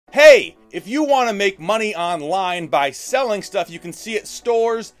Hey, if you want to make money online by selling stuff you can see at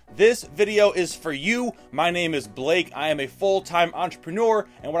stores, this video is for you. My name is Blake. I am a full-time entrepreneur,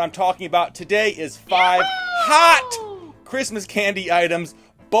 and what I'm talking about today is 5 hot Christmas candy items,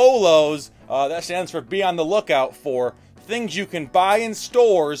 BOLOs. That stands for be on the lookout for, things you can buy in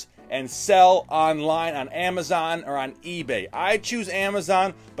stores and sell online on Amazon or on eBay. I choose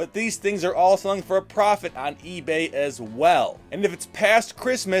Amazon, but these things are all selling for a profit on eBay as well. And if it's past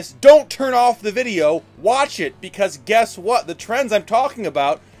Christmas, don't turn off the video, watch it, because guess what? The trends I'm talking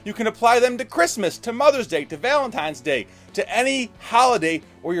about, you can apply them to Christmas, to Mother's Day, to Valentine's Day, to any holiday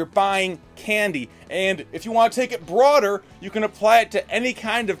where you're buying candy. And if you want to take it broader, you can apply it to any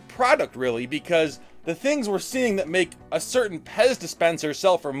kind of product really, because the things we're seeing that make a certain Pez dispenser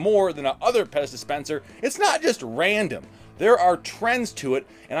sell for more than another Pez dispenser, it's not just random. There are trends to it,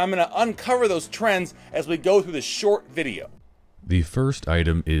 and I'm going to uncover those trends as we go through this short video. The first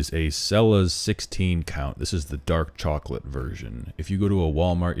item is a Cella's 16 count. This is the dark chocolate version. If you go to a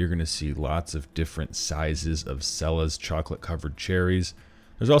Walmart, you're going to see lots of different sizes of Cella's chocolate covered cherries.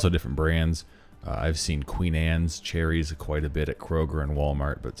 There's also different brands. I've seen Queen Anne's cherries quite a bit at Kroger and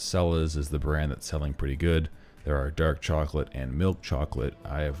Walmart, but Cella's is the brand that's selling pretty good. There are dark chocolate and milk chocolate.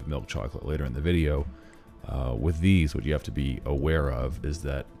 I have milk chocolate later in the video. With these, what you have to be aware of is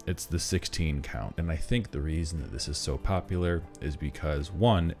that it's the 16 count. And I think the reason that this is so popular is because,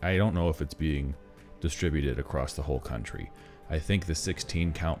 one, I don't know if it's being distributed across the whole country. I think the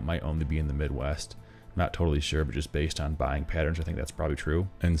 16 count might only be in the Midwest. Not totally sure, but just based on buying patterns, I think that's probably true.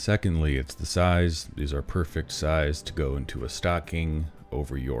 And secondly, it's the size. These are perfect size to go into a stocking,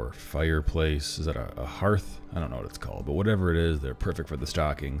 over your fireplace. Is that a hearth? I don't know what it's called, but whatever it is, they're perfect for the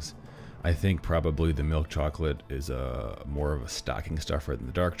stockings. I think probably the milk chocolate is more of a stocking stuffer than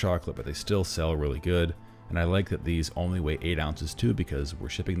the dark chocolate, but they still sell really good. And I like that these only weigh 8 ounces too, because we're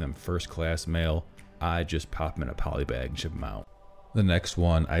shipping them first class mail. I just pop them in a poly bag and ship them out. The next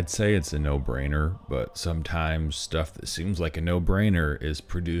one, I'd say it's a no-brainer, but sometimes stuff that seems like a no-brainer is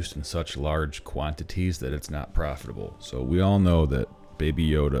produced in such large quantities that it's not profitable. So we all know that Baby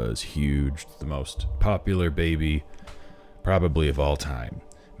Yoda is huge, the most popular baby probably of all time.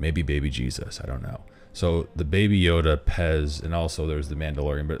 Maybe Baby Jesus, I don't know. So the Baby Yoda, Pez, and also there's the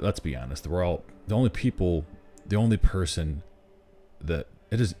Mandalorian, but let's be honest, we're all, the only creature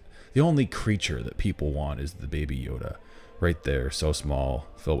that people want is the Baby Yoda. Right there, so small,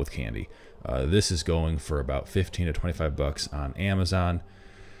 filled with candy. This is going for about 15 to 25 bucks on Amazon.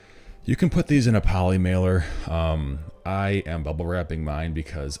 You can put these in a poly mailer. I am bubble wrapping mine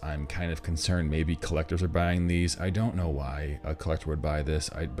because I'm kind of concerned maybe collectors are buying these. I don't know why a collector would buy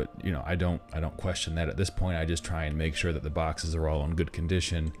this, but you know, I don't question that at this point. I just try and make sure that the boxes are all in good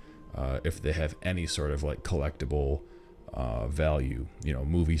condition. If they have any sort of like collectible value, you know,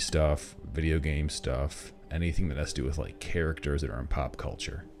 movie stuff, video game stuff, anything that has to do with like characters that are in pop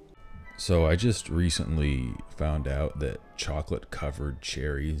culture. So I just recently found out that chocolate covered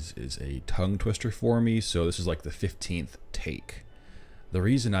cherries is a tongue twister for me, so this is like the 15th take. The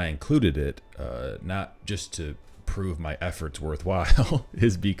reason I included it, not just to prove my efforts worthwhile,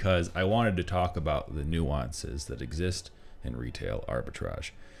 is because I wanted to talk about the nuances that exist in retail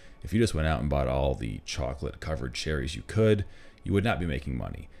arbitrage. If you just went out and bought all the chocolate covered cherries you could, you would not be making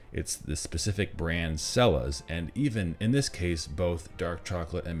money. It's the specific brand Cella's, and even in this case, both dark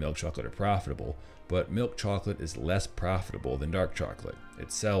chocolate and milk chocolate are profitable, but milk chocolate is less profitable than dark chocolate.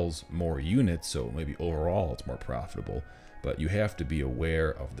 It sells more units, so maybe overall it's more profitable, but you have to be aware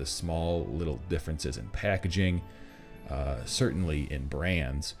of the small little differences in packaging, certainly in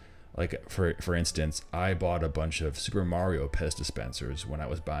brands. Like for instance, I bought a bunch of Super Mario Pez dispensers when I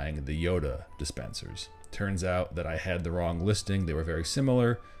was buying the Yoda dispensers. Turns out that I had the wrong listing. They were very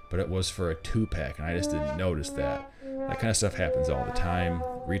similar, but it was for a 2-pack, and I just didn't notice that. That kind of stuff happens all the time.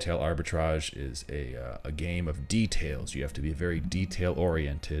 Retail arbitrage is a game of details. You have to be very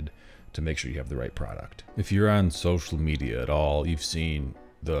detail-oriented to make sure you have the right product. If you're on social media at all, you've seen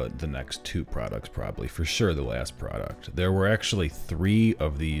the next 2 products probably, for sure the last product. There were actually 3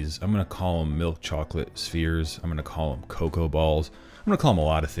 of these, I'm going to call them milk chocolate spheres. I'm going to call them cocoa balls. I'm going to call them a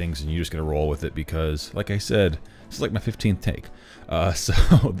lot of things, and you're just going to roll with it because, like I said, this is like my 15th take. So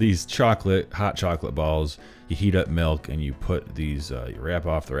these hot chocolate balls, you heat up milk and you put these, you wrap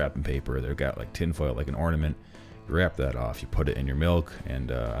off the wrapping paper. They've got like tinfoil, like an ornament. You wrap that off, you put it in your milk,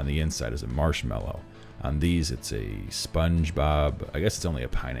 and on the inside is a marshmallow. On these, it's a SpongeBob. I guess it's only a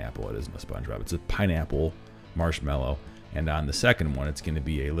pineapple. It isn't a SpongeBob. It's a pineapple marshmallow. And on the second one, it's going to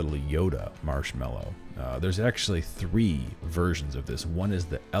be a little Yoda marshmallow. There's actually 3 versions of this. One is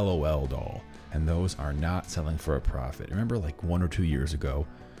the LOL doll, and those are not selling for a profit. Remember like 1 or 2 years ago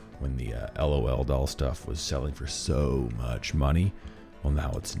when the LOL doll stuff was selling for so much money. Well,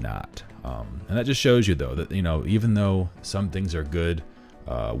 now it's not. And that just shows you, though, that, you know, even though some things are good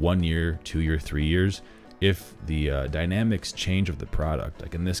 1 year, 2 year, 3 years, if the dynamics change of the product,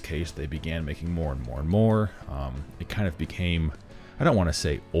 like in this case, they began making more and more and more, it kind of became, I don't want to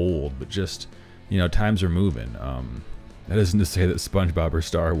say old, but just, you know, times are moving. That isn't to say that SpongeBob or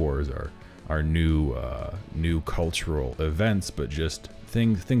Star Wars are new cultural events, but just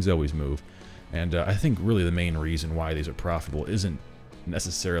things always move. And I think really the main reason why these are profitable isn't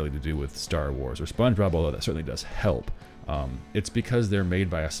necessarily to do with Star Wars or SpongeBob, although that certainly does help. It's because they're made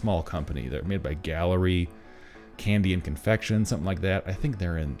by a small company. They're made by Gallery Candy and Confection, something like that. I think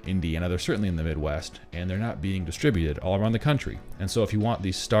they're in Indiana. They're certainly in the Midwest, and they're not being distributed all around the country. And so if you want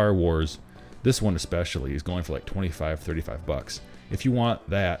these Star Wars, this one especially is going for like 25, 35 bucks. If you want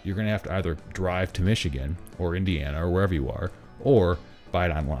that, you're going to have to either drive to Michigan or Indiana or wherever you are, or buy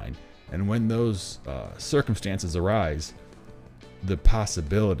it online. And when those circumstances arise, the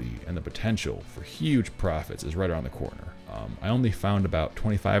possibility and the potential for huge profits is right around the corner. I only found about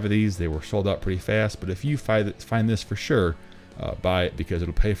 25 of these. They were sold out pretty fast, but if you find this for sure, buy it because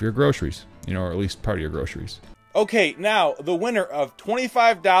it'll pay for your groceries, you know, or at least part of your groceries. Okay, now the winner of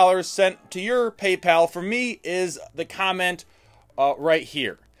 $25 sent to your PayPal for me is the comment right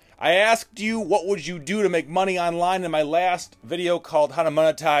here. I asked you what would you do to make money online in my last video called How to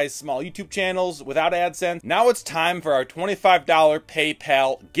Monetize Small YouTube Channels Without AdSense. Now it's time for our $25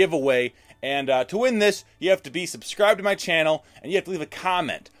 PayPal giveaway. And to win this, you have to be subscribed to my channel and you have to leave a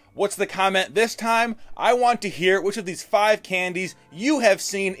comment. What's the comment this time? I want to hear which of these 5 candies you have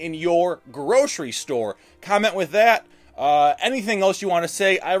seen in your grocery store. Comment with that. Anything else you want to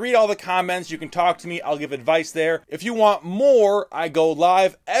say, I read all the comments. You can talk to me. I'll give advice there. If you want more, I go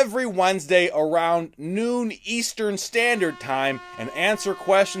live every Wednesday around noon Eastern Standard Time and answer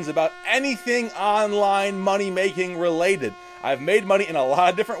questions about anything online money making related. I've made money in a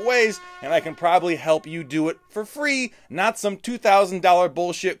lot of different ways, and I can probably help you do it for free, not some $2,000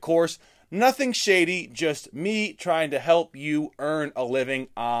 bullshit course. Nothing shady, just me trying to help you earn a living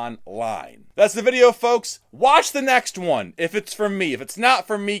online. That's the video, folks. Watch the next one if it's from me. If it's not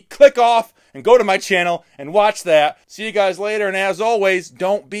from me, click off and go to my channel and watch that. See you guys later, and as always,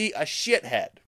 don't be a shithead.